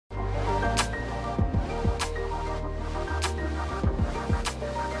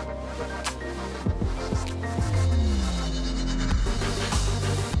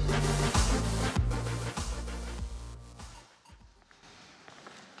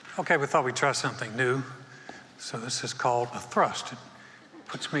Okay, we thought we'd try something new. So this is called a thrust. It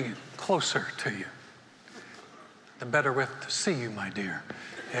puts me closer to you. The better with to see you, my dear.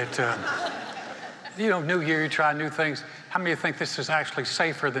 New year, you try new things. How many of you think this is actually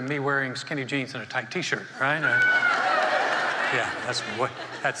safer than me wearing skinny jeans and a tight t-shirt, right? Yeah,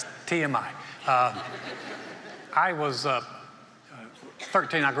 that's TMI. I was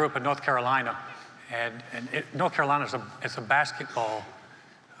 13. I grew up in North Carolina, and North Carolina is a basketball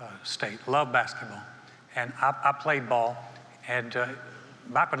state. Love basketball, and I played ball. And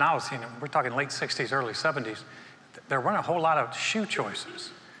back when I was, we're talking late '60s, early '70s, there weren't a whole lot of shoe choices.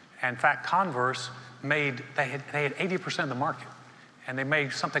 In fact, Converse they had 80% of the market, and they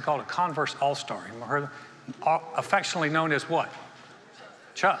made something called a Converse All-Star. You heard, affectionately known as what?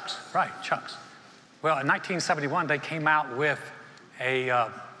 Chucks, right? Chucks. Well, in 1971, they came out with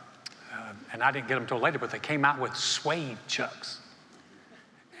and I didn't get them until later, but they came out with suede Chucks.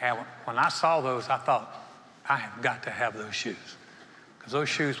 And when I saw those, I thought, I have got to have those shoes, because those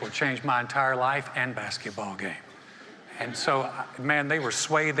shoes will change my entire life and basketball game. And so, man, they were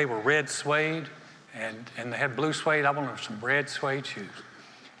suede. They were red suede, and they had blue suede. I wanted some red suede shoes.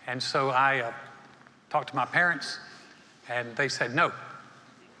 And so I talked to my parents, and they said, no.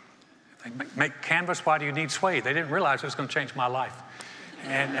 If they make canvas, why do you need suede? They didn't realize it was going to change my life.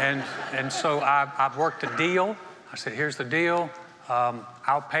 And so I worked a deal. I said, here's the deal.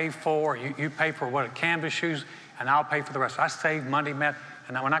 I'll pay for, you pay for what, canvas shoes, and I'll pay for the rest. I saved money, man.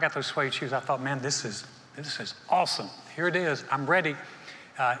 And when I got those suede shoes, I thought, man, this is awesome. Here it is. I'm ready.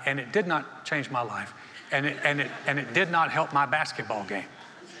 And it did not change my life. And it did not help my basketball game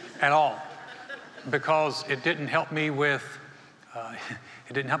at all, because it didn't help me with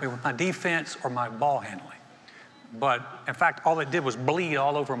my defense or my ball handling. But in fact, all it did was bleed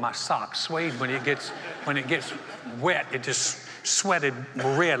all over my socks. Suede, when it gets wet, it just sweated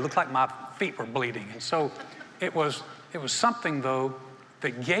red. It looked like my feet were bleeding. And so it was something, though,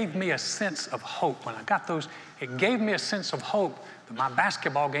 that gave me a sense of hope. When I got those, it gave me a sense of hope that my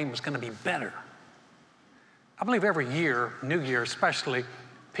basketball game was going to be better. I believe every year, New Year especially,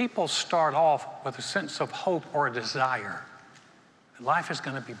 people start off with a sense of hope or a desire that life is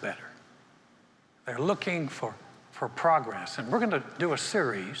going to be better. They're looking for progress. And we're going to do a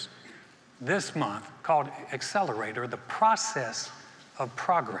series this month called Accelerator, the process of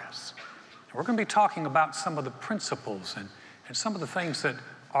progress. And we're going to be talking about some of the principles and some of the things that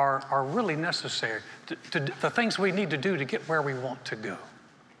are really necessary, the things we need to do to get where we want to go.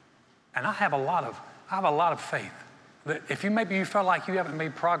 And I have a lot of faith that if maybe you felt like you haven't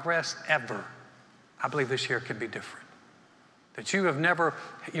made progress ever, I believe this year could be different. That you have never,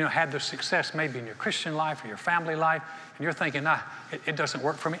 had the success maybe in your Christian life or your family life, and you're thinking, it doesn't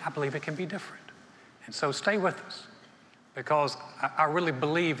work for me. I believe it can be different. And so stay with us, because I really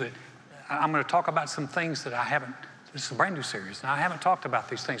believe that I'm going to talk about some things that I haven't. This is a brand new series, and I haven't talked about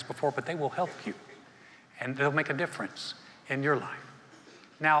these things before, but they will help you, and they'll make a difference in your life.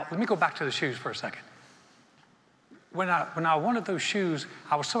 Now, let me go back to the shoes for a second. When I wanted those shoes,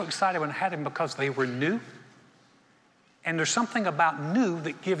 I was so excited when I had them because they were new. And there's something about new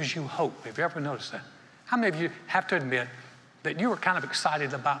that gives you hope. Have you ever noticed that? How many of you have to admit that you were kind of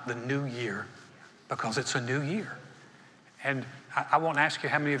excited about the new year because it's a new year? And I won't ask you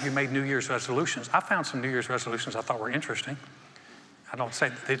how many of you made New Year's resolutions. I found some New Year's resolutions I thought were interesting. I don't say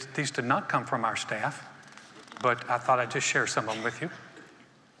these did not come from our staff, but I thought I'd just share some of them with you.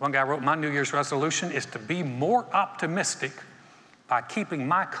 One guy wrote, my New Year's resolution is to be more optimistic by keeping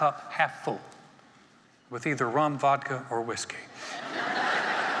my cup half full with either rum, vodka, or whiskey.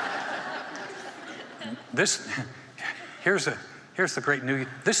 Here's the great news.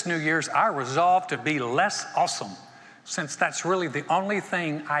 This New Year's, I resolved to be less awesome, since that's really the only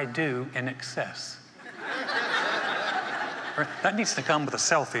thing I do in excess. That needs to come with a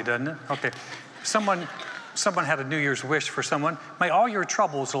selfie, doesn't it? Okay. Someone had a New Year's wish for someone. May all your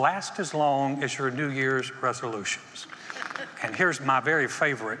troubles last as long as your New Year's resolutions. And here's my very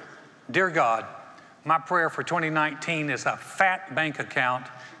favorite. Dear God, my prayer for 2019 is a fat bank account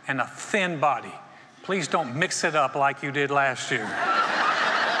and a thin body. Please don't mix it up like you did last year.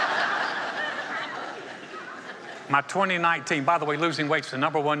 My 2019, by the way, losing weight is the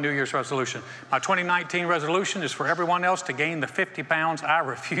 #1 New Year's resolution. My 2019 resolution is for everyone else to gain the 50 pounds I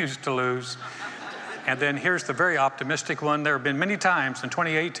refuse to lose. And then here's the very optimistic one. There have been many times in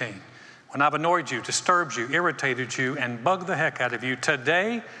 2018 when I've annoyed you, disturbed you, irritated you, and bugged the heck out of you.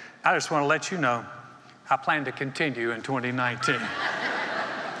 Today, I just want to let you know I plan to continue in 2019.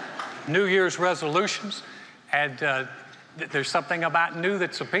 New Year's resolutions, and There's something about new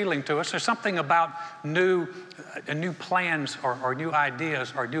that's appealing to us. There's something about new plans or new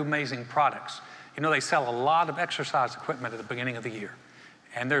ideas or new amazing products. You know, they sell a lot of exercise equipment at the beginning of the year.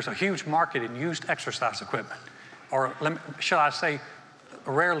 And there's a huge market in used exercise equipment. Or should I say,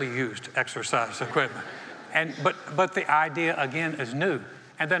 rarely used exercise equipment. But the idea, again, is new.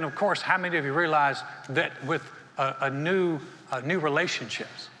 And then, of course, how many of you realize that with new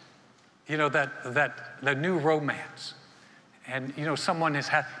relationships, you know, that the new romance, and, you know, someone has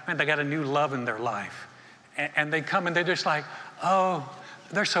had, man, they got a new love in their life. And they come and they're just like, oh,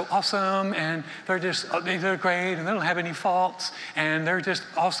 they're so awesome, and they're great, and they don't have any faults, and they're just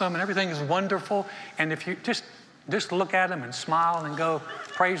awesome, and everything is wonderful. And if you just look at them and smile and go,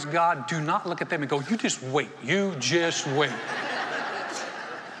 praise God, do not look at them and go, you just wait.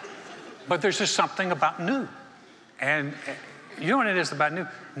 But there's just something about new. And you know what it is about new?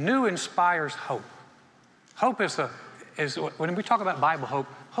 New inspires hope. Hope is when we talk about Bible hope,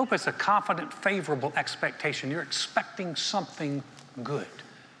 hope is a confident, favorable expectation. You're expecting something good.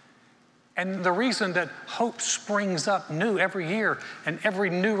 And the reason that hope springs up new every year, and every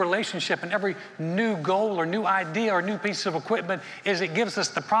new relationship and every new goal or new idea or new piece of equipment, is it gives us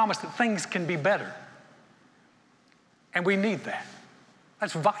the promise that things can be better. And we need that.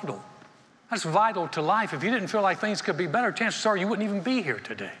 That's vital. That's vital to life. If you didn't feel like things could be better, chances are you wouldn't even be here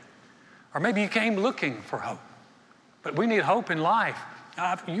today. Or maybe you came looking for hope. But we need hope in life.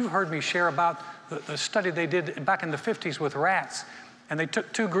 You've heard me share about the study they did back in the 50s with rats. And they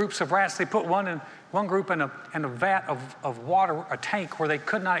took two groups of rats. They put one group in a vat of water, a tank where they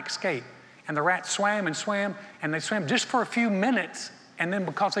could not escape. And the rats swam and swam, and they swam just for a few minutes. And then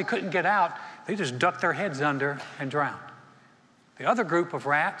because they couldn't get out, they just ducked their heads under and drowned. The other group of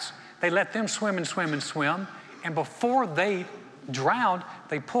rats, they let them swim and swim and swim. And before they drowned,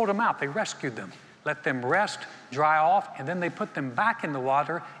 they pulled them out. They rescued them, let them rest, dry off, and then they put them back in the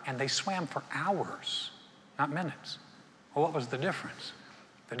water, and they swam for hours, not minutes. Well, what was the difference?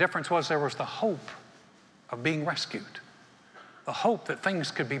 The difference was there was the hope of being rescued, the hope that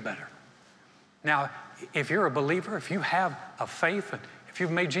things could be better. Now, if you're a believer, if you have a faith, and if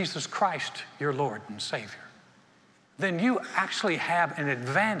you've made Jesus Christ your Lord and Savior, then you actually have an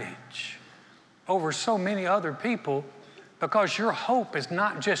advantage over so many other people, because your hope is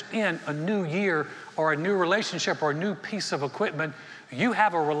not just in a new year or a new relationship or a new piece of equipment. You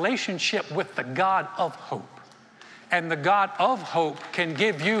have a relationship with the God of hope. And the God of hope can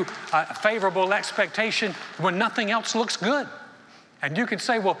give you a favorable expectation when nothing else looks good. And you can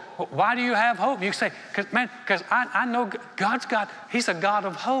say, well, why do you have hope? You say, because I know He's a God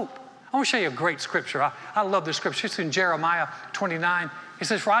of hope. I want to show you a great scripture. I love this scripture. It's in Jeremiah 29. He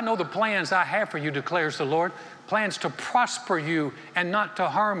says, for I know the plans I have for you, declares the Lord, plans to prosper you and not to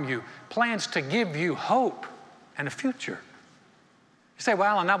harm you, plans to give you hope and a future. You say,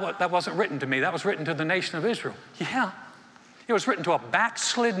 well, Alan, that wasn't written to me. That was written to the nation of Israel. Yeah. It was written to a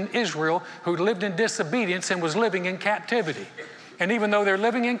backslidden Israel who lived in disobedience and was living in captivity. And even though they're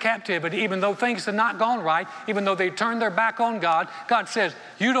living in captivity, even though things had not gone right, even though they turned their back on God, God says,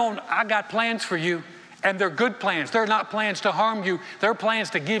 I got plans for you, and they're good plans. They're not plans to harm you. They're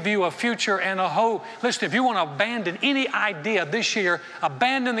plans to give you a future and a hope. Listen, if you want to abandon any idea this year,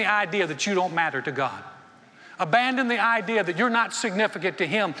 abandon the idea that you don't matter to God. Abandon the idea that you're not significant to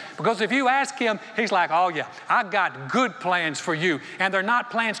Him. Because if you ask Him, He's like, oh yeah, I've got good plans for you. And they're not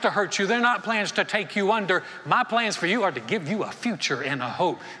plans to hurt you. They're not plans to take you under. My plans for you are to give you a future and a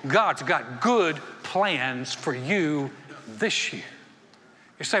hope. God's got good plans for you this year.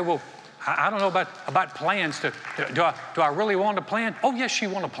 You say, well, I don't know about plans. Do I really want a plan? Oh yes, you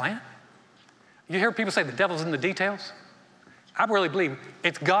want a plan. You hear people say the devil's in the details. I really believe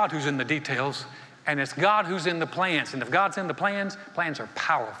it's God who's in the details. And it's God who's in the plans. And if God's in the plans, plans are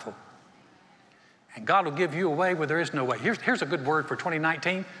powerful. And God will give you a way where there is no way. Here's a good word for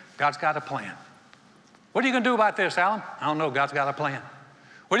 2019. God's got a plan. What are you going to do about this, Alan? I don't know. God's got a plan.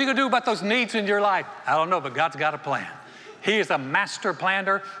 What are you going to do about those needs in your life? I don't know, but God's got a plan. He is a master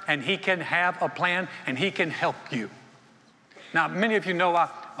planner, and He can have a plan, and He can help you. Now, many of you know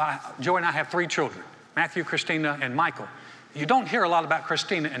Joy and I have 3 children, Matthew, Christina, and Michael. You don't hear a lot about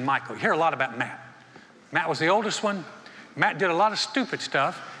Christina and Michael. You hear a lot about Matt. Matt was the oldest one. Matt did a lot of stupid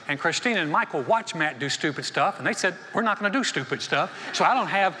stuff, and Christina and Michael watched Matt do stupid stuff, and they said, we're not going to do stupid stuff. So I don't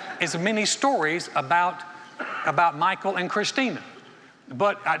have as many stories about Michael and Christina.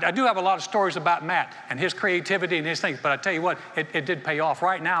 But I do have a lot of stories about Matt and his creativity and his things. But I tell you what, it did pay off.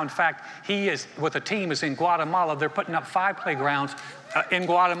 Right now, in fact, he is, with a team, is in Guatemala. They're putting up 5 playgrounds in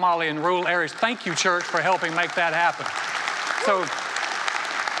Guatemala in rural areas. Thank you, church, for helping make that happen. So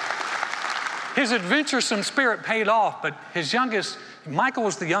his adventuresome spirit paid off, but his youngest, Michael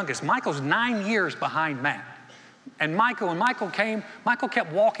was the youngest. Michael's 9 years behind Matt. And when Michael came, Michael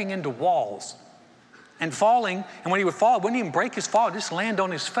kept walking into walls and falling. And when he would fall, it wouldn't even break his fall, just land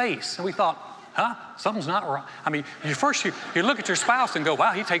on his face. And we thought, huh? Something's not right. I mean, you look at your spouse and go,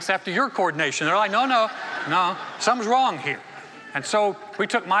 wow, he takes after your coordination. They're like, no, something's wrong here. And so we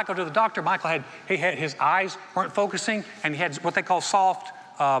took Michael to the doctor. Michael had his eyes weren't focusing, and he had what they call soft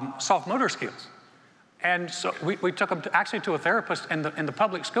motor skills. And so we took him to a therapist in the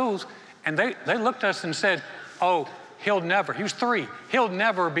public schools, and they looked at us and said, oh, he was 3. He'll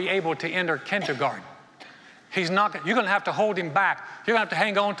never be able to enter kindergarten. You're going to have to hold him back. You're going to have to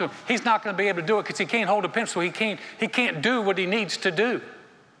hang on to him. He's not going to be able to do it because he can't hold a pencil. He can't do what he needs to do.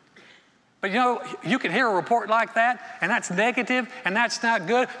 But you know, you can hear a report like that, and that's negative, and that's not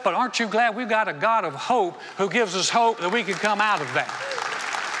good. But aren't you glad we've got a God of hope who gives us hope that we can come out of that?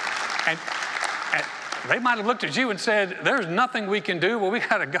 And they might have looked at you and said, there's nothing we can do. Well, we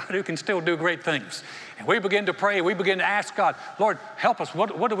got a God who can still do great things. And we begin to pray. We begin to ask God, Lord, help us.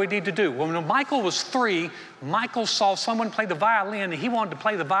 What do we need to do? Well, when Michael was 3, Michael saw someone play the violin, and he wanted to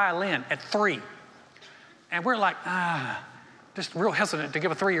play the violin at 3. And we're like, just real hesitant to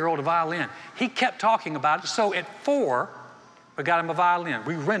give a 3-year-old a violin. He kept talking about it. So at 4, we got him a violin.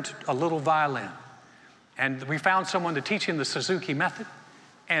 We rented a little violin. And we found someone to teach him the Suzuki method.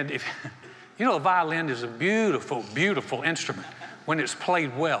 And you know, a violin is a beautiful, beautiful instrument when it's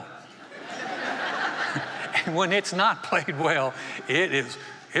played well. And when it's not played well, it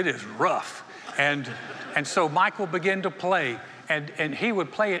is rough. And so Michael began to play, and he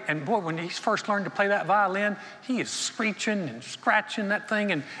would play it. And boy, when he first learned to play that violin, he is screeching and scratching that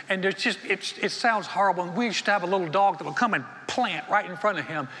thing, and it sounds horrible. And we used to have a little dog that would come and plant right in front of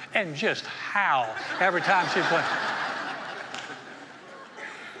him and just howl every time she played.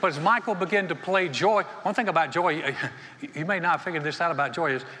 But as Michael began to play Joy, one thing about Joy, you may not have figured this out about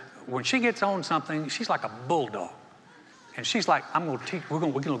Joy, is when she gets on something, she's like a bulldog. And she's like, we're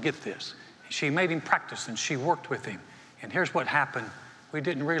going to get this. And she made him practice, and she worked with him. And here's what happened. We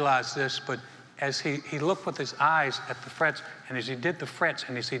didn't realize this, but as he looked with his eyes at the frets, and as he did the frets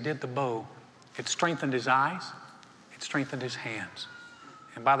and as he did the bow, it strengthened his eyes, it strengthened his hands.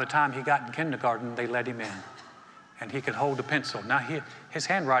 And by the time he got in kindergarten, they let him in. And he could hold a pencil. Now, his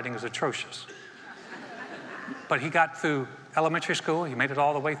handwriting is atrocious. But he got through elementary school. He made it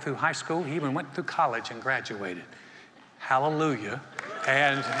all the way through high school. He even went through college and graduated. Hallelujah.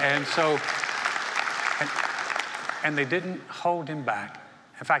 And they didn't hold him back.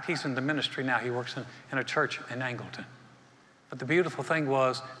 In fact, he's in the ministry now. He works in a church in Angleton. But the beautiful thing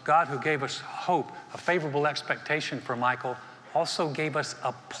was, God, who gave us hope, a favorable expectation for Michael, also gave us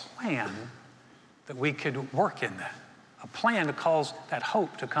a plan that we could work in that. A plan to cause that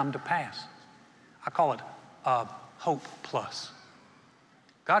hope to come to pass. I call it Hope Plus.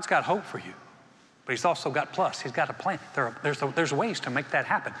 God's got hope for you, but he's also got plus. He's got a plan. There's ways to make that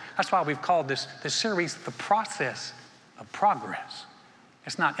happen. That's why we've called this series The Process of Progress.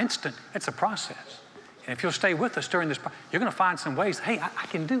 It's not instant, it's a process. And if you'll stay with us during this, you're going to find some ways, hey, I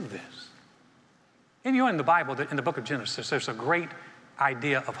can do this. And you know, in the Bible, in the book of Genesis, there's a great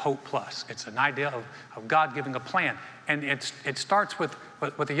idea of hope plus. It's an idea of God giving a plan. And it starts with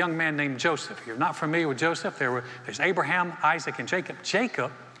a young man named Joseph. If you're not familiar with Joseph, there's Abraham, Isaac, and Jacob.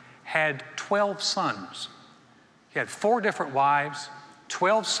 Jacob had 12 sons. He had 4 different wives,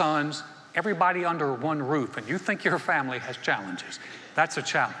 12 sons, everybody under one roof. And you think your family has challenges. That's a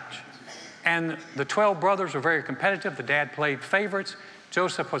challenge. And the 12 brothers were very competitive. The dad played favorites.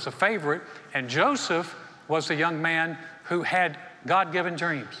 Joseph was a favorite. And Joseph was a young man who had God-given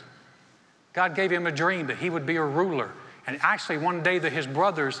dreams. God gave him a dream that he would be a ruler. And actually one day that his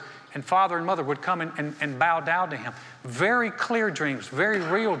brothers and father and mother would come and bow down to him. Very clear dreams, very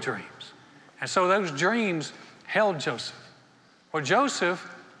real dreams. And so those dreams held Joseph. Well, Joseph,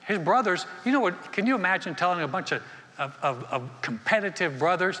 his brothers, you know what, can you imagine telling a bunch of competitive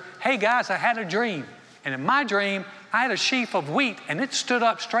brothers, hey guys, I had a dream. And in my dream, I had a sheaf of wheat and it stood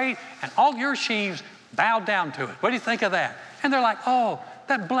up straight and all your sheaves bowed down to it. What do you think of that? And they're like, oh,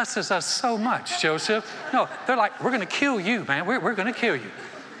 that blesses us so much, Joseph. No, they're like, we're going to kill you, man. We're going to kill you.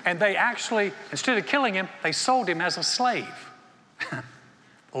 And they actually, instead of killing him, they sold him as a slave.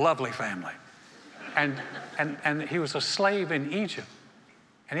 Lovely family. And he was a slave in Egypt.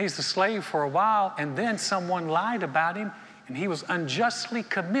 And he's a slave for a while, and then someone lied about him, and he was unjustly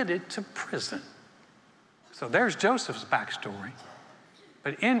committed to prison. So there's Joseph's backstory.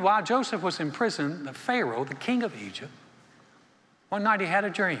 But while Joseph was in prison, the Pharaoh, the king of Egypt, one night he had a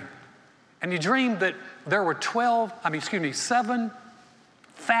dream. And he dreamed that there were 7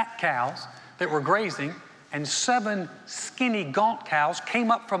 fat cows that were grazing, and 7 skinny, gaunt cows came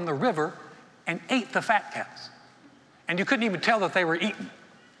up from the river and ate the fat cows. And you couldn't even tell that they were eaten.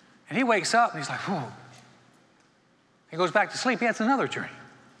 And he wakes up and he's like, whoa. He goes back to sleep. He has another dream.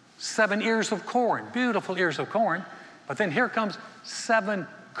 7 ears of corn, beautiful ears of corn. But then here comes 7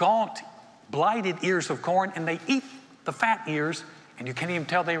 gaunt, blighted ears of corn, and they eat the fat ears, and you can't even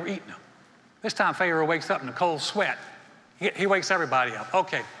tell they were eating them. This time Pharaoh wakes up in a cold sweat. He wakes everybody up.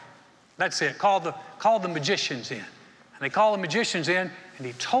 Okay, that's it. Call the magicians in. And they call the magicians in, and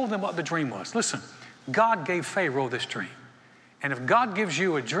he told them what the dream was. Listen, God gave Pharaoh this dream. And if God gives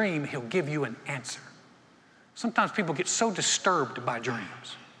you a dream, he'll give you an answer. Sometimes people get so disturbed by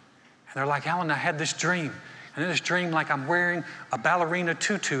dreams. And they're like, Alan, I had this dream. And in this dream, like I'm wearing a ballerina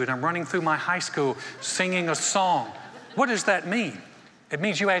tutu and I'm running through my high school singing a song. What does that mean? It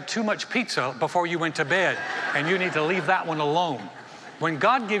means you had too much pizza before you went to bed and you need to leave that one alone. When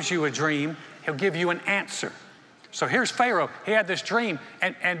God gives you a dream, he'll give you an answer. So here's Pharaoh. He had this dream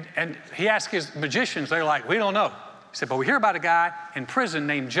and he asked his magicians. They're like, we don't know. He said, but we hear about a guy in prison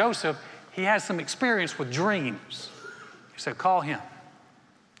named Joseph. He has some experience with dreams. He said, call him.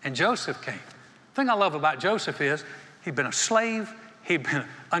 And Joseph came. The thing I love about Joseph is he'd been a slave. He'd been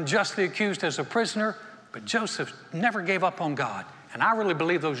unjustly accused as a prisoner. But Joseph never gave up on God. And I really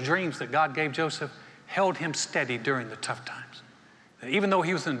believe those dreams that God gave Joseph held him steady during the tough times. That even though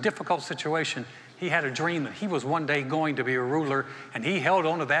he was in a difficult situation, he had a dream that he was one day going to be a ruler, and he held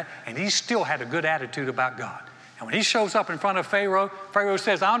on to that, and he still had a good attitude about God. And when he shows up in front of Pharaoh, Pharaoh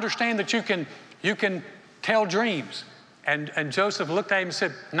says, I understand that you can tell dreams. And Joseph looked at him and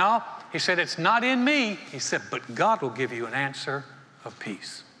said, no. He said, it's not in me. He said, but God will give you an answer of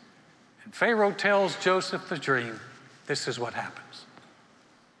peace. And Pharaoh tells Joseph the dream. This is what happens.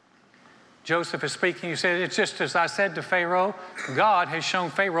 Joseph is speaking. He said, it's just as I said to Pharaoh, God has shown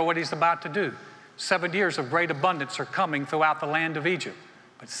Pharaoh what he's about to do. 7 years of great abundance are coming throughout the land of Egypt,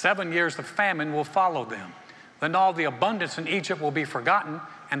 but 7 years of famine will follow them. Then all the abundance in Egypt will be forgotten,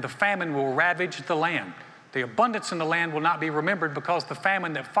 and the famine will ravage the land. The abundance in the land will not be remembered because the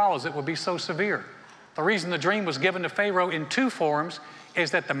famine that follows it will be so severe. The reason the dream was given to Pharaoh in 2 forms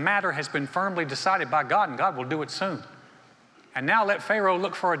is that the matter has been firmly decided by God, and God will do it soon. And now let Pharaoh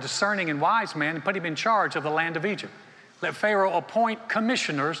look for a discerning and wise man and put him in charge of the land of Egypt. Let Pharaoh appoint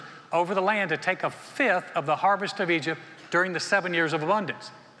commissioners over the land to take 1/5 of the harvest of Egypt during the 7 years of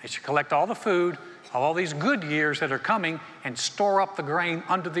abundance. They should collect all the food of all these good years that are coming and store up the grain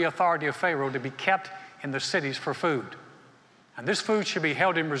under the authority of Pharaoh to be kept in the cities for food. And this food should be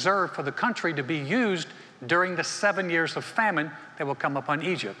held in reserve for the country to be used during the 7 years of famine that will come upon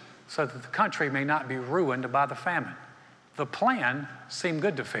Egypt, so that the country may not be ruined by the famine. The plan seemed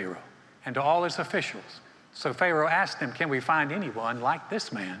good to Pharaoh and to all his officials. So Pharaoh asked them, can we find anyone like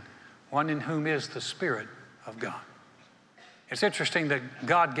this man, one in whom is the Spirit of God? It's interesting that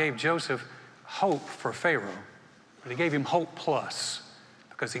God gave Joseph hope for Pharaoh, but he gave him hope plus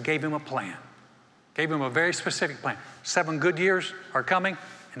because he gave him a plan. Gave him a very specific plan. 7 good years are coming,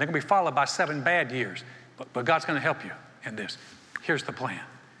 and they're going to be followed by 7 bad years. But God's going to help you in this. Here's the plan.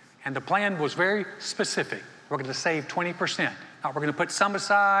 And the plan was very specific. We're going to save 20%. Now, we're going to put some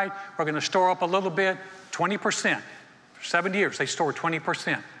aside. We're going to store up a little bit. 20%. For 7 years, they stored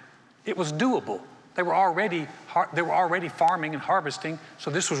 20%. It was doable. They were already farming and harvesting,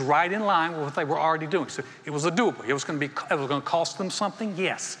 so this was right in line with what they were already doing. So it was doable. It was going to cost them something,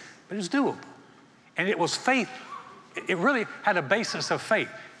 yes, but it was doable. And it was faith. It really had a basis of faith.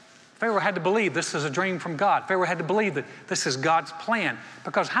 Pharaoh had to believe this is a dream from God. Pharaoh had to believe that this is God's plan.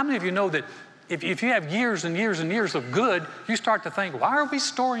 Because how many of you know that if you have years and years and years of good, you start to think, why are we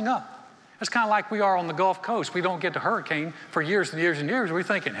storing up? It's kind of like we are on the Gulf Coast. We don't get a hurricane for years and years and years. We're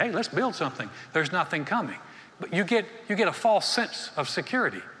thinking, hey, let's build something. There's nothing coming. But you get a false sense of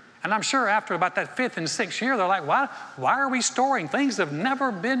security. And I'm sure after about that 5th and 6th year, they're like, why are we storing? Things have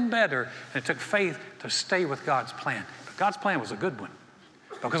never been better. And it took faith to stay with God's plan. But God's plan was a good one.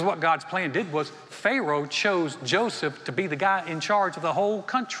 Because what God's plan did was Pharaoh chose Joseph to be the guy in charge of the whole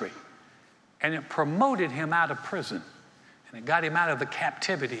country. And it promoted him out of prison. And it got him out of the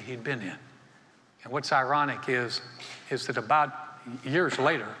captivity he'd been in. And what's ironic is that about years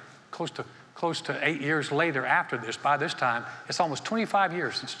later, close to 8 years later after this, by this time, it's almost 25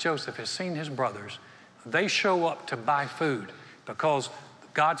 years since Joseph has seen his brothers. They show up to buy food because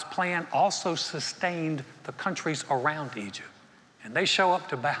God's plan also sustained the countries around Egypt. And they show up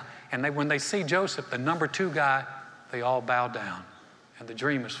to bow. And when they see Joseph, the number 2 guy, they all bow down. And the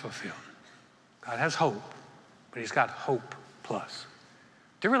dream is fulfilled. God has hope, but he's got hope plus.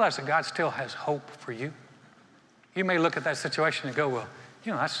 Do you realize that God still has hope for you? You may look at that situation and go, well,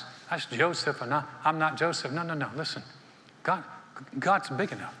 You know, that's Joseph, and I'm not Joseph. No, listen. God's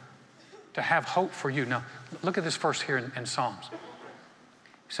big enough to have hope for you. Now, look at this verse here in Psalms.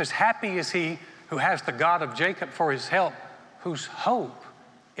 It says, happy is he who has the God of Jacob for his help, whose hope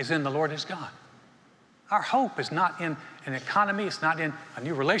is in the Lord his God. Our hope is not in an economy. It's not in a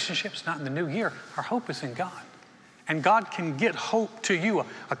new relationship. It's not in the new year. Our hope is in God. And God can get hope to you,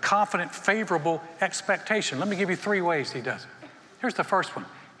 a confident, favorable expectation. Let me give you 3 ways he does it. Here's the first one.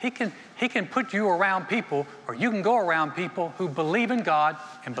 He can put you around people, or you can go around people who believe in God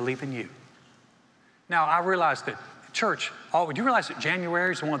and believe in you. Now, I realize that church, do you realize that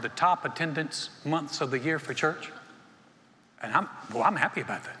January is one of the top attendance months of the year for church? And I'm happy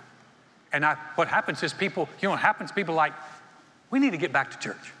about that. And what happens is people like, we need to get back to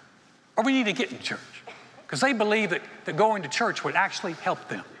church, or we need to get in church, because they believe that going to church would actually help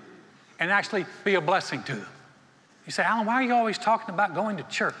them and actually be a blessing to them. You say, Alan, why are you always talking about going to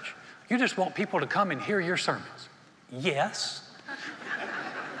church? You just want people to come and hear your sermons. Yes,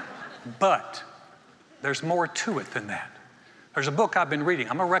 but there's more to it than that. There's a book I've been reading.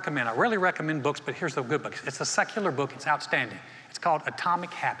 I really recommend books, but here's the good book. It's a secular book. It's outstanding. It's called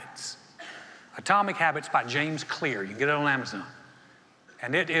Atomic Habits. Atomic Habits by James Clear. You can get it on Amazon.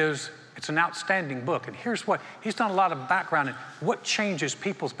 And it's an outstanding book. And here's what, he's done a lot of background in what changes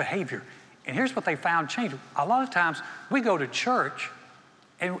people's behavior. And here's what they found change. A lot of times we go to church,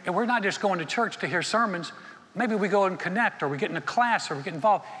 and we're not just going to church to hear sermons. Maybe we go and connect, or we get in a class, or we get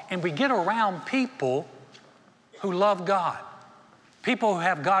involved, and we get around people who love God, people who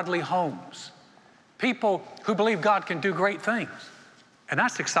have godly homes, people who believe God can do great things. And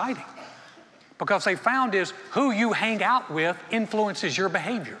that's exciting, because they found is who you hang out with influences your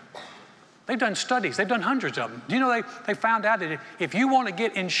behavior. They've done studies. They've done hundreds of them. Do you know they found out that if you want to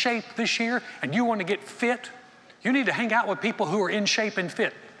get in shape this year and you want to get fit, you need to hang out with people who are in shape and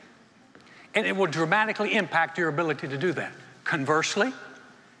fit. And it will dramatically impact your ability to do that. Conversely,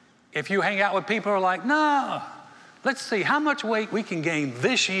 if you hang out with people who are like, no, let's see how much weight we can gain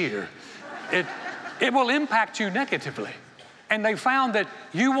this year, it will impact you negatively. And they found that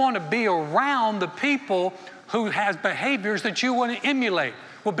you want to be around the people who have behaviors that you want to emulate.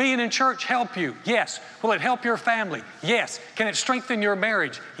 Will being in church help you? Yes. Will it help your family? Yes. Can it strengthen your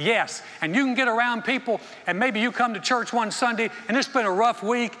marriage? Yes. And you can get around people, and maybe you come to church one Sunday, and it's been a rough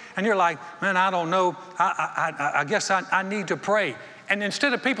week, and you're like, man, I don't know. I guess I need to pray. And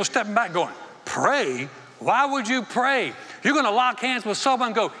instead of people stepping back going, pray? Why would you pray? You're going to lock hands with someone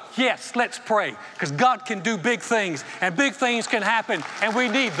and go, yes, let's pray, because God can do big things, and big things can happen, and we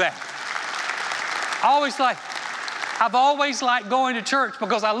need that. I've always liked going to church,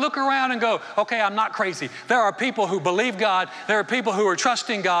 because I look around and go, okay, I'm not crazy. There are people who believe God. There are people who are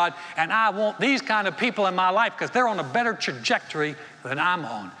trusting God, and I want these kind of people in my life, because they're on a better trajectory than I'm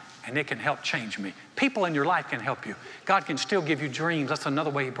on, and it can help change me. People in your life can help you. God can still give you dreams. That's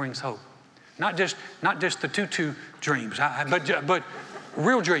another way he brings hope. Not just the tutu dreams, but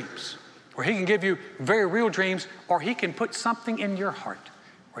real dreams, where he can give you very real dreams, or he can put something in your heart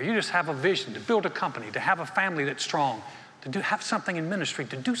where you just have a vision to build a company, to have a family that's strong, to have something in ministry,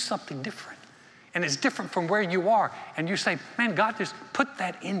 to do something different. And it's different from where you are. And you say, man, God just put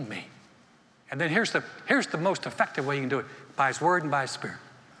that in me. And then here's the most effective way you can do it, by his word and by his spirit.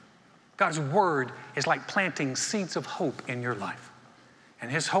 God's word is like planting seeds of hope in your life. And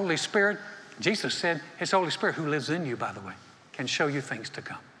his Holy Spirit, Jesus said, his Holy Spirit, who lives in you, by the way, can show you things to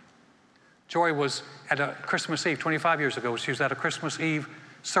come. Joy was at a Christmas Eve 25 years ago. She was at a Christmas Eve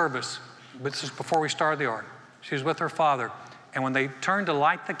service. This is before we started the ark. She was with her father. And when they turned to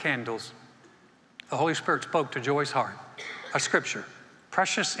light the candles, the Holy Spirit spoke to Joy's heart a scripture.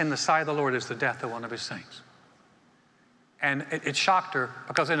 Precious in the sight of the Lord is the death of one of his saints. And it shocked her,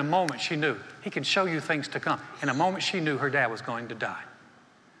 because in a moment she knew he can show you things to come. In a moment she knew her dad was going to die.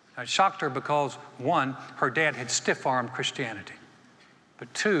 It shocked her because, one, her dad had stiff-armed Christianity.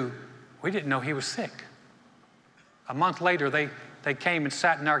 But two, we didn't know he was sick. A month later, they came and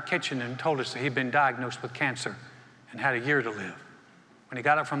sat in our kitchen and told us that he'd been diagnosed with cancer and had a year to live. When he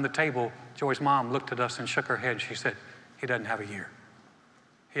got up from the table, Joy's mom looked at us and shook her head. And she said, he doesn't have a year.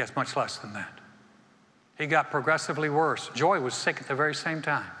 He has much less than that. He got progressively worse. Joy was sick at the very same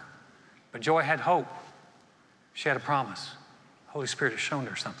time. But Joy had hope. She had a promise. The Holy Spirit has shown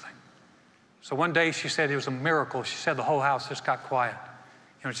her something. So one day she said it was a miracle. She said the whole house just got quiet.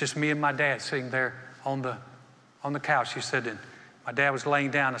 You know, it's just me and my dad sitting there on the couch. She said, and my dad was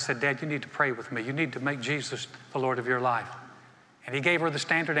laying down. I said, Dad, you need to pray with me. You need to make Jesus the Lord of your life. And he gave her the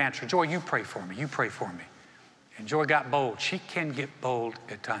standard answer. Joy, you pray for me. You pray for me. And Joy got bold. She can get bold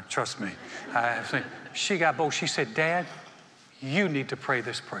at times. Trust me. She got bold. She said, Dad, you need to pray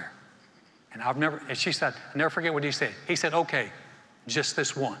this prayer. And she said, I'll never forget what he said. He said, okay, just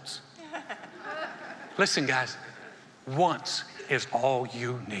this once. Listen, guys, once is all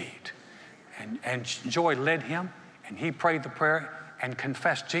you need. And Joy led him, and he prayed the prayer and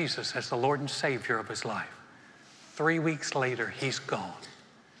confessed Jesus as the Lord and Savior of his life. 3 weeks later, he's gone.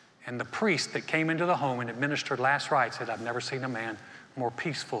 And the priest that came into the home and administered last rites said, I've never seen a man more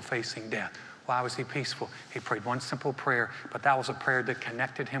peaceful facing death. Why was he peaceful? He prayed one simple prayer, but that was a prayer that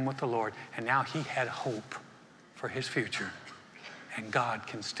connected him with the Lord, and now he had hope for his future. And God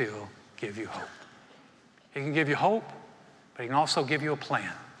can still give you hope. He can give you hope, but he can also give you a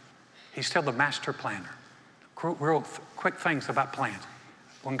plan. He's still the master planner. Real quick things about plans.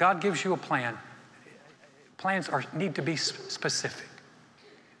 When God gives you a plan, plans need to be specific.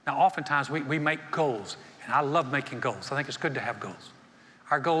 Now, oftentimes we make goals, and I love making goals. I think it's good to have goals.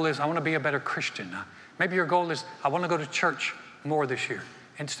 Our goal is, I want to be a better Christian. Maybe your goal is, I want to go to church more this year.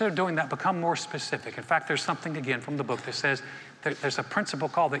 Instead of doing that, become more specific. In fact, there's something, again, from the book that says there's a principle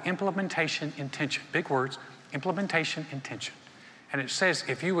called the implementation intention. Big words, implementation intention. And it says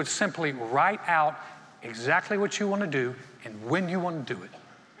if you would simply write out exactly what you want to do and when you want to do it,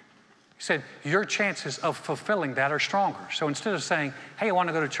 he said your chances of fulfilling that are stronger. So instead of saying, hey, I want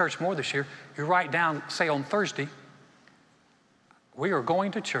to go to church more this year, you write down, say on Thursday, we are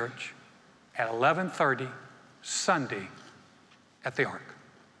going to church at 11:30 Sunday at the Ark.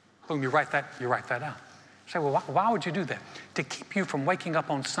 Boom, you write that out. You say, well, why would you do that? To keep you from waking up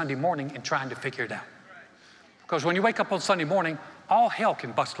on Sunday morning and trying to figure it out. Because when you wake up on Sunday morning, all hell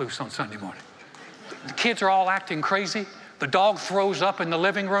can bust loose on Sunday morning. The kids are all acting crazy. The dog throws up in the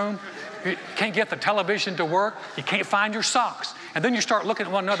living room. You can't get the television to work. You can't find your socks. And then you start looking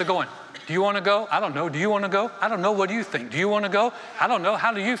at one another going, do you want to go? I don't know. Do you want to go? I don't know. What do you think? Do you want to go? I don't know.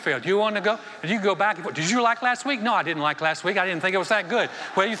 How do you feel? Do you want to go? And you go back and forth. Did you like last week? No, I didn't like last week. I didn't think it was that good.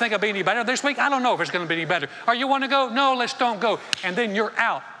 Well, you think it'll be any better this week? I don't know if it's going to be any better. Or you want to go? No, let's don't go. And then you're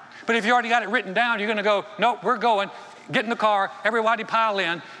out. But if you already got it written down, you're going to go, nope, we're going. Get in the car, everybody pile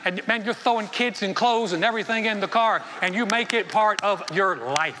in, and man, you're throwing kids and clothes and everything in the car, and you make it part of your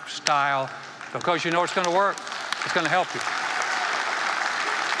lifestyle because you know it's going to work. It's going to help you.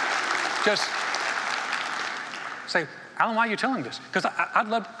 Just say, Alan, why are you telling this? Because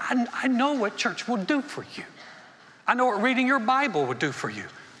I know what church will do for you. I know what reading your Bible would do for you.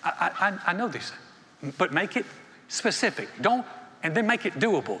 I know these things. But make it specific. And then make it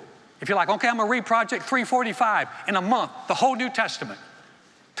doable. If you're like, okay, I'm going to read Project 345 in a month, the whole New Testament.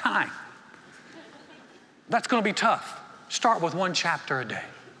 Time. That's going to be tough. Start with one chapter a day.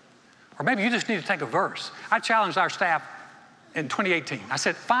 Or maybe you just need to take a verse. I challenged our staff in 2018. I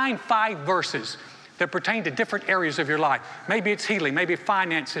said, find 5 verses that pertain to different areas of your life. Maybe it's healing, maybe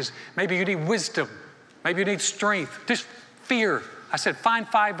finances, maybe you need wisdom, maybe you need strength, just fear. I said, find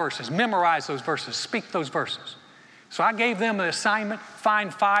 5 verses, memorize those verses, speak those verses. So I gave them an assignment,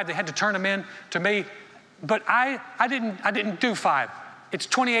 find 5. They had to turn them in to me. But I didn't do 5. It's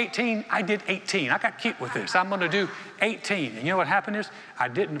 2018, I did 18. I got cute with this. I'm going to do 18. And you know what happened is I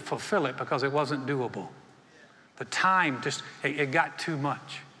didn't fulfill it because it wasn't doable. The time just, it got too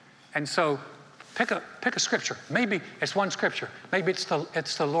much. And so pick a scripture. Maybe it's one scripture. Maybe it's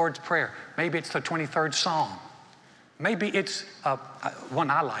the Lord's Prayer. Maybe it's the 23rd Psalm. Maybe it's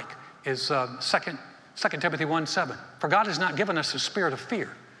one I like is 2 Timothy 1:7. For God has not given us a spirit of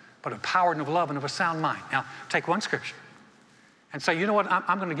fear, but of power and of love and of a sound mind. Now, take one scripture and say, you know what,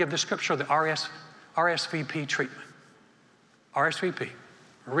 I'm going to give this scripture the RSVP treatment. RSVP.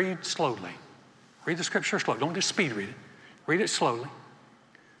 Read slowly. Read the scripture slowly. Don't just speed read it. Read it slowly.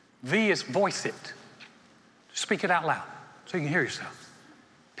 V is voice it. Speak it out loud so you can hear yourself.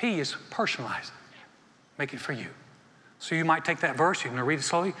 P is personalize it. Make it for you. So you might take that verse, you're going to read it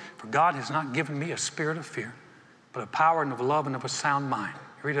slowly. For God has not given me a spirit of fear, but of power and of love and of a sound mind.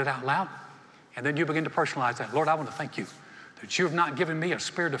 You read it out loud, and then you begin to personalize that. Lord, I want to thank you that you have not given me a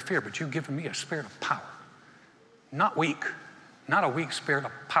spirit of fear, but you've given me a spirit of power. Not weak, not a weak spirit,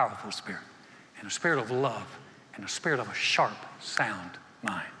 a powerful spirit, and a spirit of love, and a spirit of a sharp, sound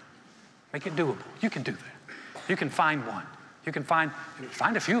mind. Make it doable. You can do that. You can find one. You can find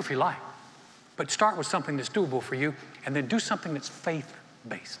a few if you like. But start with something that's doable for you, and then do something that's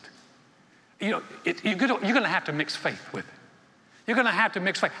faith-based. You know, you're going to have to mix faith with it. You're going to have to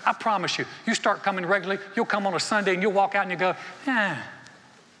mix faith. I promise you, you start coming regularly, you'll come on a Sunday, and you'll walk out and you go,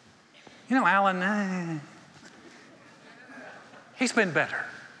 you know, Alan, he's been better.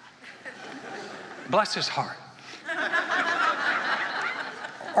 Bless his heart.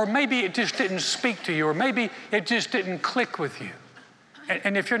 Or maybe it just didn't speak to you, or maybe it just didn't click with you.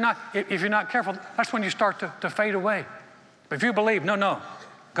 And if you're not careful, that's when you start to fade away. But if you believe, no,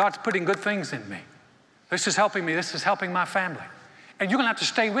 God's putting good things in me. This is helping me. This is helping my family. And you're going to have to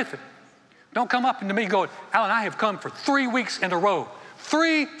stay with it. Don't come up to me going, Alan, I have come for 3 weeks in a row,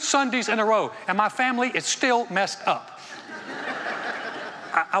 3 Sundays in a row, and my family is still messed up.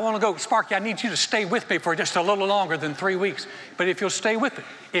 I want to go, Sparky, I need you to stay with me for just a little longer than 3 weeks. But if you'll stay with it,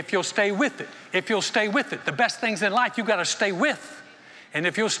 if you'll stay with it, if you'll stay with it, the best things in life you've got to stay with. And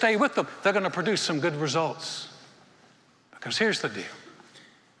if you'll stay with them, they're going to produce some good results. Because here's the deal.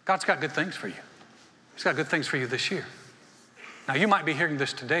 God's got good things for you. He's got good things for you this year. Now, you might be hearing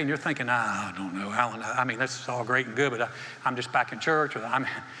this today and you're thinking, I don't know, Alan. I mean, this is all great and good, but I'm just back in church, or I'm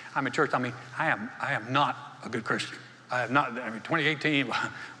in church. I mean, I am not a good Christian. I have not. 2018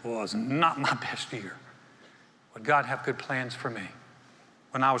 was not my best year. Would God have good plans for me?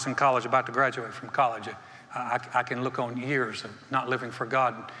 When I was in college, about to graduate from college, I can look on years of not living for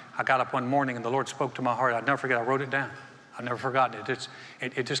God. I got up one morning and the Lord spoke to my heart. I'd never forget. I wrote it down. I've never forgotten it.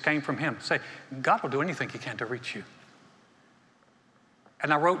 It just came from Him. Say, God will do anything He can to reach you.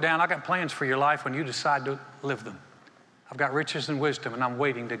 And I wrote down, I got plans for your life when you decide to live them. I've got riches and wisdom, and I'm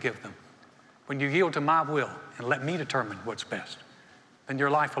waiting to give them. When you yield to my will and let me determine what's best, then your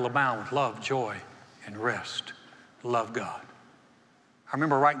life will abound with love, joy, and rest. Love God. I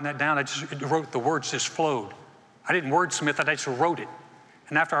remember writing that down. I just wrote, the words just flowed. I didn't wordsmith it, I just wrote it.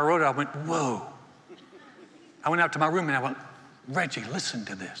 And after I wrote it, I went, whoa. I went out to my room and I went, Reggie, listen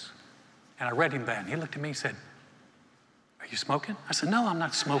to this. And I read him that, and he looked at me and said, are you smoking? I said, no, I'm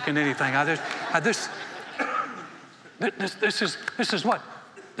not smoking anything. This is what?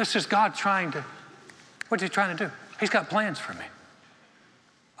 This is God trying to, what's He trying to do? He's got plans for me.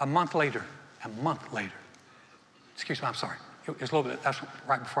 A month later, excuse me, I'm sorry. It was a little bit, that's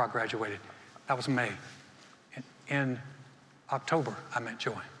right before I graduated. That was May. In October, I met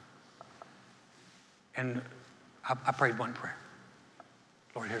Joy. And I prayed one prayer.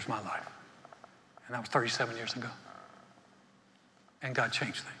 Lord, here's my life. And that was 37 years ago. And God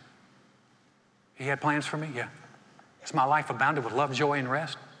changed things. He had plans for me? Yeah. Is my life abounded with love, joy, and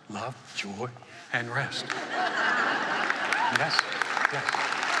rest? Love, joy, and rest. Yes.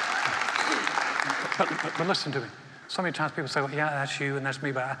 But listen to me. So many times people say, well, yeah, that's you and that's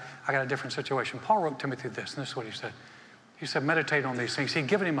me, but I got a different situation. Paul wrote Timothy this, and this is what he said. He said, meditate on these things. He'd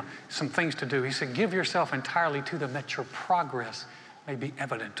given him some things to do. He said, give yourself entirely to them that your progress may be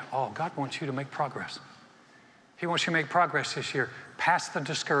evident to all. God wants you to make progress. He wants you to make progress this year, past the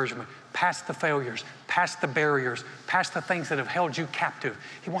discouragement, past the failures, past the barriers, past the things that have held you captive.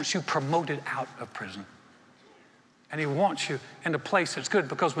 He wants you promoted out of prison. And He wants you in a place that's good,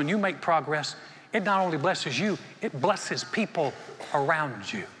 because when you make progress, it not only blesses you, it blesses people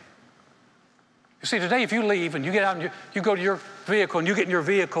around you. You see, today if you leave and you get out and you go to your vehicle and you get in your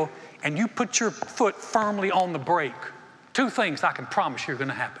vehicle and you put your foot firmly on the brake, 2 things I can promise you are going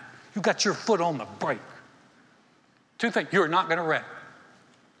to happen. You got your foot on the brake. 2 things. You're not going to wreck.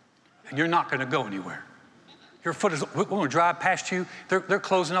 And you're not going to go anywhere. Your foot is, we're going to drive past you. They're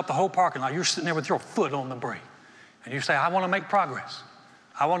closing up the whole parking lot. You're sitting there with your foot on the brake. And you say, I want to make progress.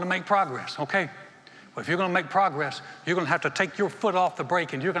 I want to make progress. Okay. Well, if you're going to make progress, you're going to have to take your foot off the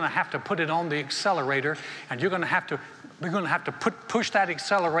brake and you're going to have to put it on the accelerator, and we're going to have to push that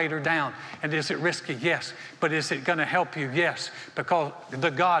accelerator down. And is it risky? Yes. But is it going to help you? Yes. Because the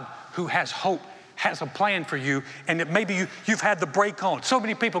God who has hope has a plan for you, and maybe you've had the brake on. So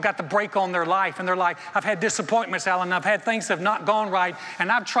many people got the brake on their life, and they're like, I've had disappointments, Alan. I've had things that have not gone right,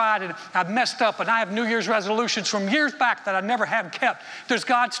 and I've tried, and I've messed up, and I have New Year's resolutions from years back that I never have kept. Does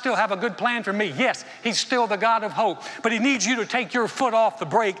God still have a good plan for me? Yes, He's still the God of hope, but He needs you to take your foot off the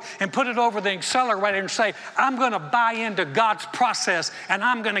brake and put it over the accelerator and say, I'm going to buy into God's process, and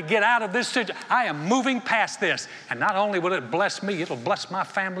I'm going to get out of this situation. I am moving past this, and not only will it bless me, it'll bless my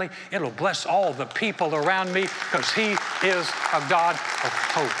family, it'll bless all the people around me, because He is a God of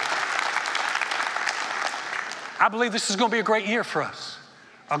hope. I believe this is going to be a great year for us.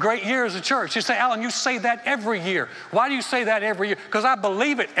 A great year as a church. You say, Alan, you say that every year. Why do you say that every year? Because I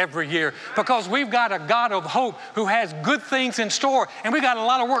believe it every year. Because we've got a God of hope who has good things in store. And we've got a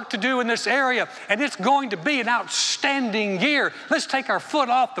lot of work to do in this area. And it's going to be an outstanding year. Let's take our foot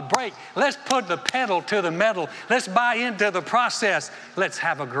off the brake. Let's put the pedal to the metal. Let's buy into the process. Let's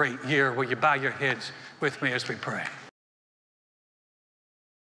have a great year. Will you bow your heads with me as we pray?